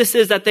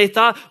practices that they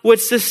thought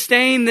would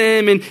sustain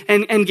them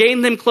and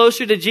gain them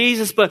closer to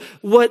Jesus. But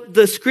what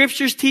the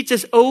scriptures teach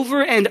us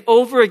over and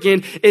over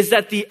again is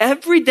that the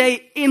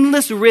everyday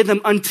endless rhythm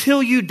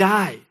until you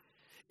die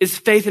is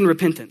faith and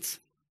repentance.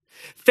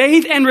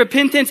 Faith and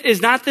repentance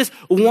is not this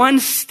one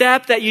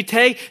step that you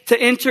take to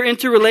enter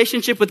into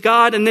relationship with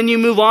God and then you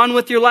move on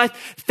with your life.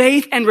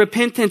 Faith and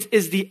repentance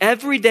is the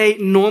everyday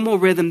normal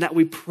rhythm that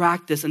we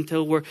practice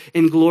until we're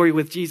in glory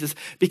with Jesus.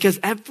 Because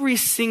every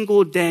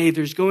single day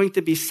there's going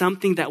to be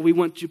something that we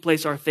want to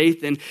place our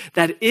faith in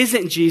that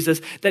isn't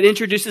Jesus, that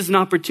introduces an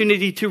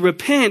opportunity to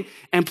repent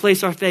and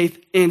place our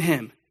faith in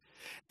him.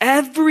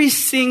 Every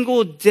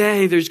single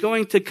day, there's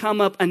going to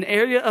come up an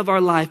area of our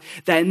life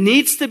that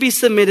needs to be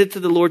submitted to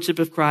the Lordship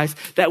of Christ,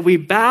 that we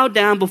bow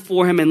down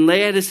before him and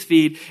lay at his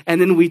feet, and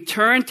then we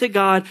turn to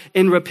God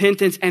in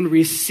repentance and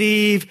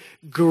receive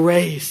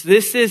grace.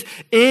 This is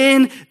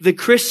in the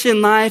Christian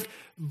life,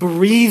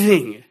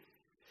 breathing.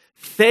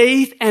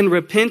 Faith and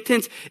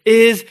repentance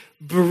is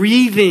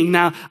breathing.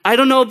 Now, I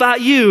don't know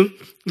about you,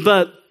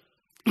 but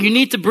you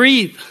need to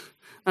breathe.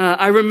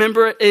 I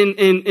remember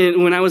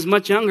when I was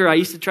much younger, I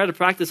used to try to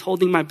practice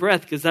holding my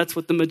breath because that's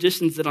what the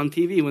magicians did on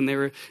TV when they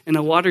were in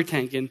a water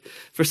tank. And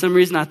for some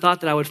reason, I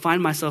thought that I would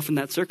find myself in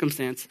that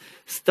circumstance.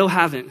 Still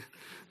haven't.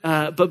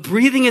 But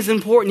breathing is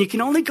important. You can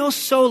only go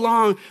so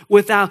long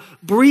without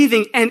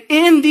breathing. And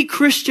in the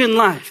Christian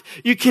life,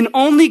 you can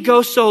only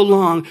go so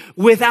long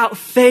without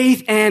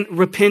faith and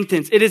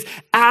repentance. It is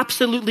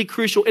absolutely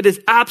crucial. It is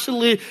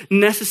absolutely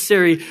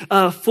necessary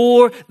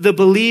for the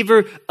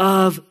believer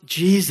of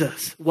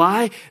Jesus.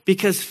 Why?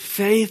 Because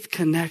faith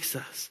connects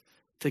us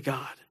to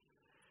God.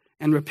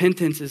 And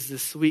repentance is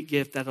this sweet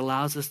gift that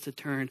allows us to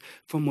turn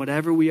from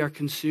whatever we are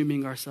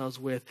consuming ourselves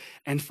with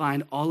and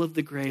find all of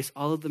the grace,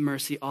 all of the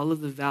mercy, all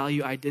of the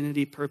value,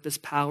 identity, purpose,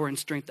 power, and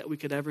strength that we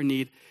could ever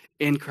need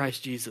in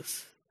Christ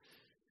Jesus.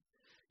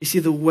 You see,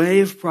 the way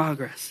of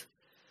progress,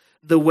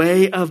 the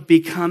way of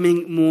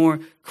becoming more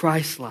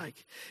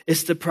Christ-like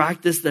is to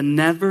practice the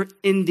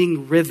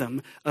never-ending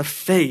rhythm of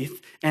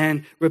faith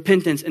and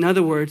repentance. In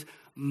other words,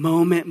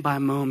 moment by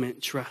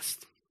moment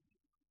trust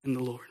in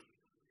the Lord.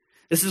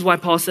 This is why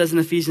Paul says in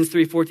Ephesians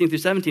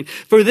 3:14-17,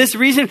 for this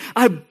reason,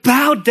 I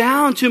bow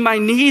down to my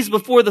knees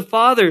before the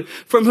Father,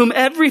 from whom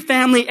every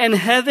family in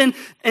heaven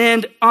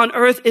and on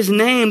earth is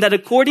named, that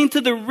according to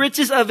the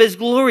riches of his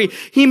glory,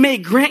 he may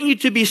grant you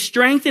to be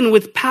strengthened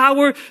with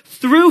power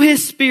through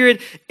his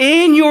Spirit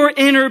in your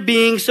inner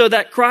being, so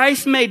that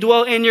Christ may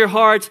dwell in your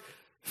hearts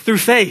through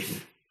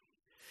faith.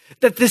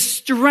 That this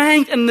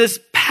strength and this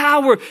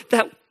power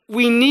that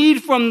we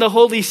need from the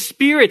Holy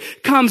Spirit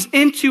comes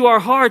into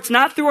our hearts,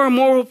 not through our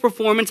moral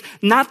performance,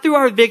 not through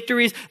our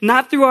victories,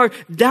 not through our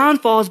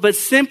downfalls, but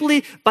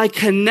simply by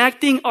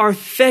connecting our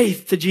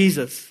faith to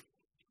Jesus.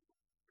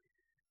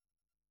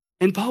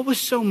 And Paul was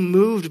so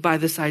moved by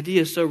this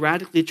idea, so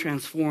radically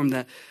transformed,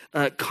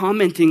 that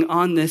commenting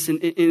on this in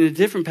a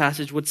different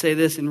passage would say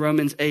this in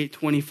Romans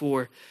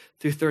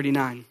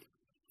 8:24-39.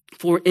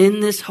 For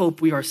in this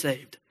hope we are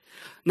saved.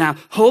 Now,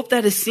 hope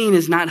that is seen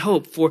is not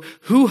hope, for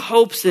who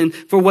hopes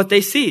for what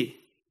they see?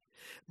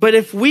 But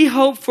if we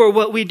hope for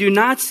what we do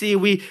not see,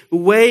 we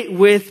wait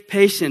with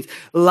patience.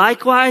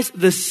 Likewise,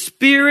 the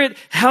Spirit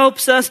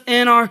helps us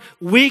in our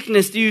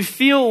weakness. Do you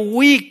feel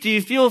weak? Do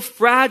you feel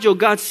fragile?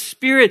 God's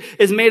Spirit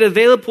is made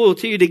available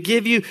to you to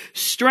give you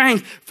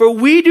strength. For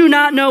we do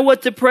not know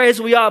what to pray as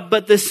we ought,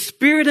 but the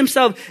Spirit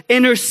himself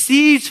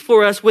intercedes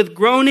for us with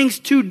groanings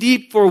too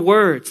deep for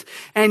words.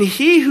 And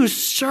he who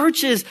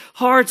searches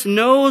hearts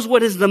knows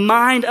what is the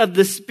mind of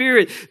the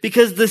Spirit,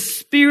 because the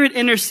Spirit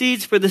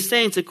intercedes for the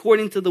saints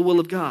according to the will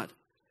of God.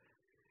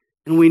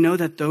 And we know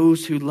that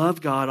those who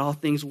love God, all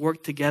things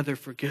work together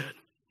for good,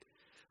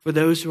 for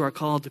those who are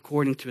called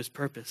according to his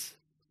purpose.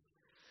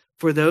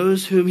 For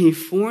those whom he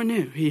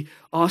foreknew, he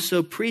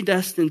also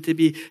predestined to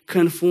be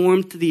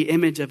conformed to the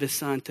image of his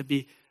Son, to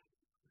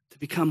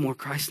become more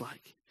Christ-like,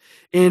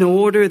 in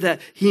order that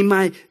he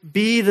might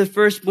be the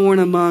firstborn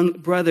among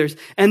brothers.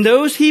 And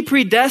those he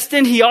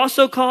predestined, he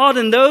also called.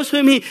 And those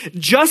whom he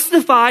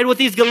justified, what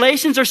these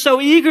Galatians are so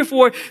eager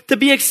for, to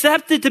be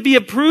accepted, to be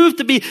approved,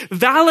 to be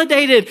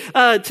validated,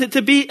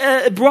 to be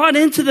brought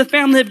into the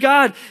family of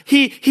God.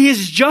 He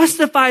is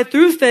justified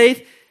through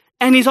faith,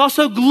 and he's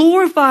also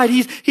glorified.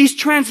 He's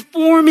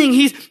transforming.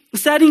 He's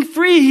setting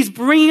free. He's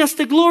bringing us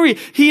to glory.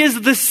 He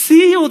is the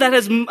seal that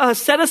has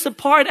set us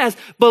apart as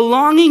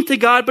belonging to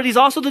God, but he's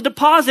also the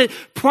deposit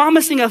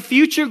promising a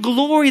future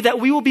glory that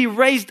we will be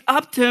raised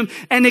up to him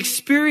and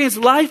experience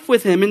life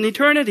with him in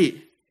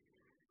eternity.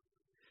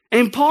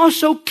 And Paul,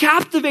 so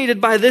captivated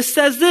by this,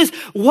 says this: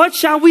 what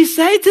shall we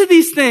say to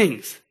these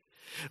things?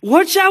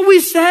 What shall we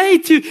say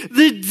to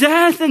the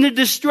death and the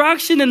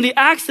destruction and the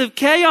acts of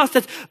chaos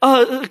that's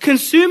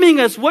consuming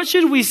us? What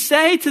should we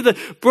say to the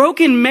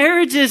broken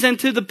marriages and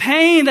to the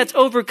pain that's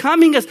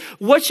overcoming us?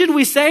 What should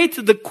we say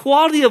to the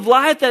quality of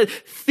life that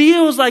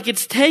feels like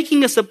it's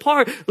taking us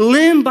apart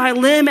limb by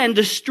limb and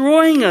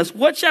destroying us?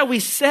 What shall we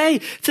say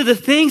to the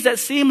things that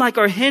seem like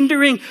are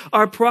hindering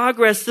our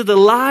progress, to the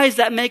lies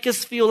that make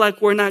us feel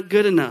like we're not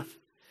good enough?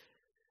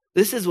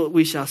 This is what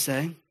we shall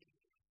say.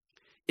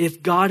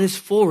 If God is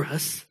for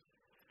us,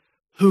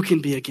 who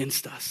can be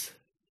against us?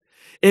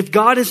 If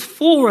God is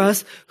for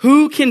us,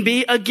 who can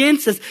be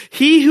against us?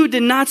 He who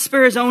did not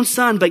spare his own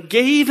Son, but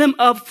gave him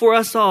up for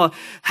us all,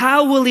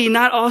 how will he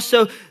not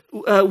also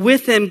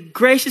with him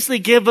graciously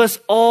give us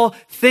all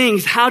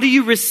things? How do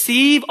you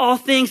receive all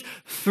things?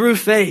 Through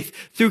faith,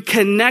 through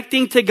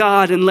connecting to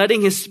God and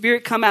letting his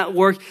Spirit come at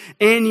work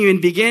in you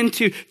and begin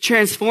to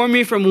transform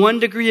you from one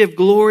degree of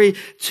glory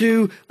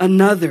to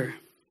another.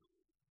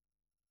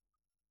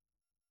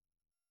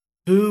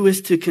 Who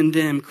is to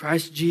condemn?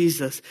 Christ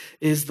Jesus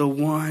is the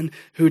one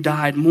who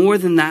died. More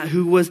than that,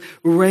 who was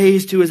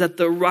raised, who is at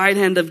the right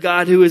hand of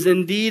God, who is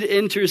indeed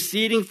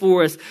interceding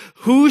for us.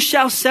 Who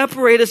shall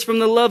separate us from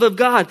the love of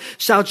God?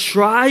 Shall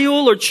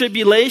trial or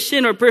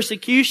tribulation or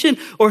persecution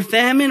or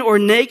famine or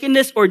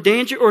nakedness or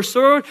danger or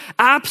sword?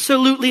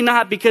 Absolutely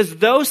not, because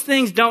those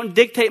things don't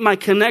dictate my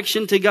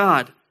connection to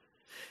God.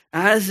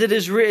 As it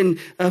is written,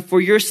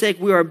 for your sake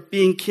we are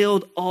being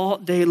killed all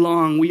day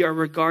long. We are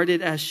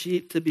regarded as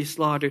sheep to be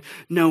slaughtered.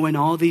 No, in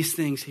all these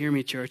things, hear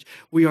me, church,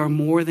 we are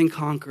more than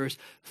conquerors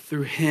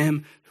through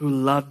him who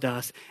loved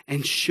us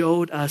and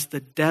showed us the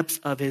depths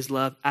of his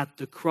love at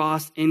the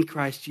cross in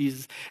Christ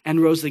Jesus,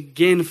 and rose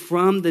again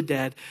from the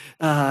dead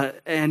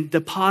and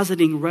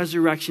depositing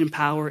resurrection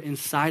power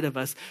inside of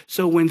us.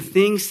 So when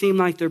things seem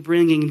like they're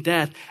bringing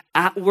death,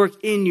 at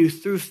work in you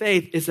through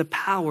faith is a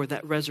power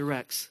that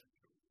resurrects.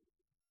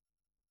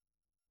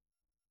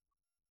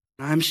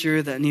 I'm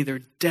sure that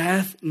neither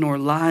death, nor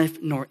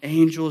life, nor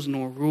angels,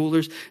 nor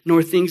rulers,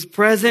 nor things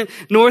present,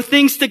 nor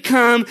things to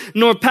come,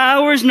 nor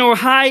powers, nor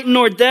height,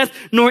 nor depth,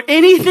 nor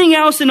anything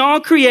else in all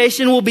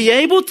creation will be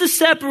able to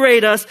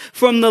separate us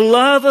from the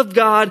love of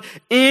God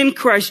in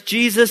Christ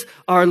Jesus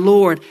our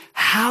Lord.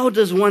 How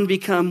does one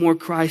become more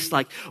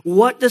Christ-like?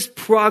 What does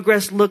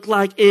progress look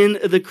like in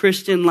the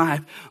Christian life?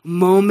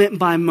 Moment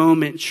by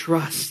moment,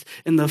 trust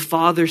in the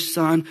Father,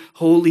 Son,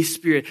 Holy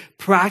Spirit,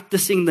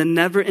 practicing the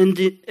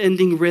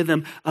never-ending rhythm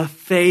of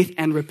faith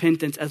and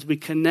repentance as we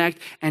connect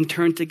and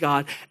turn to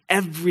God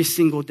every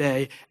single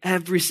day,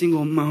 every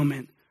single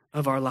moment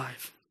of our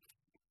life.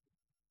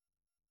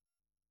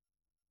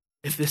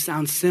 If this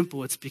sounds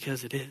simple, it's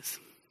because it is.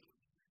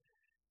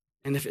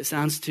 And if it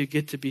sounds too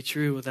good to be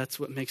true, well, that's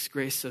what makes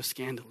grace so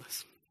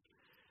scandalous,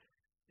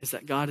 is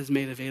that God has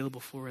made available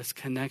for us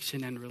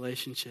connection and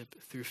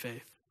relationship through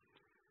faith.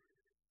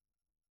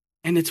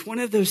 And it's one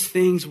of those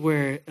things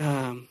where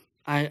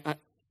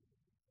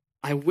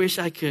I wish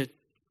I could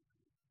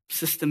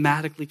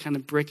systematically kind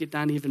of break it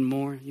down even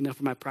more,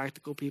 for my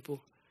practical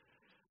people.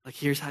 Like,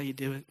 here's how you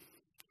do it.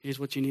 Here's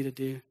what you need to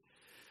do.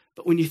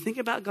 But when you think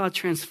about God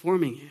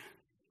transforming you,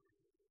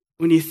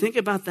 when you think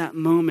about that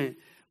moment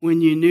when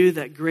you knew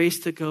that grace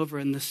took over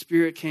and the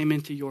Spirit came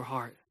into your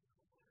heart,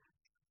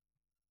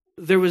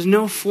 there was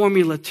no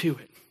formula to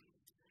it.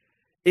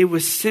 It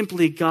was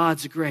simply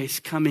God's grace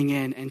coming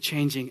in and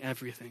changing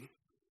everything.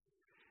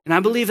 And I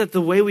believe that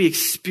the way we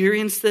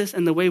experience this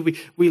and the way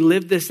we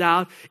live this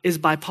out is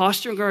by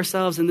posturing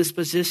ourselves in this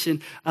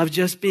position of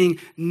just being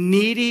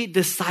needy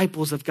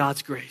disciples of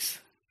God's grace.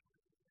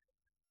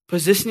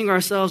 Positioning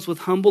ourselves with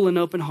humble and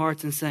open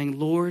hearts and saying,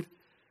 Lord,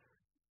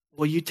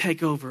 will you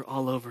take over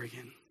all over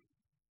again?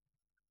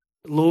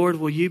 Lord,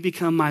 will you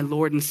become my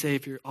Lord and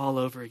Savior all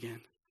over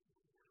again?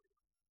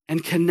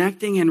 And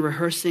connecting and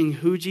rehearsing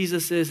who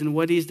Jesus is and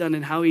what he's done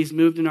and how he's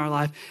moved in our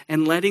life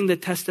and letting the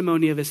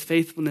testimony of his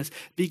faithfulness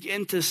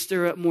begin to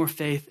stir up more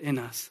faith in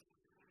us.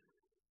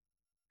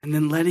 And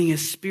then letting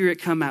his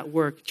Spirit come at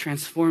work,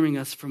 transforming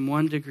us from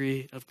one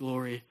degree of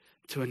glory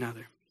to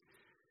another.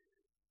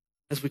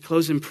 As we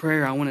close in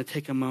prayer, I want to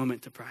take a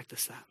moment to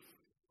practice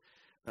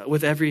that.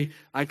 With every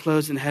eye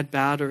closed and head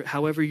bowed, or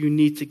however you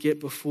need to get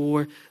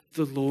before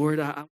the Lord,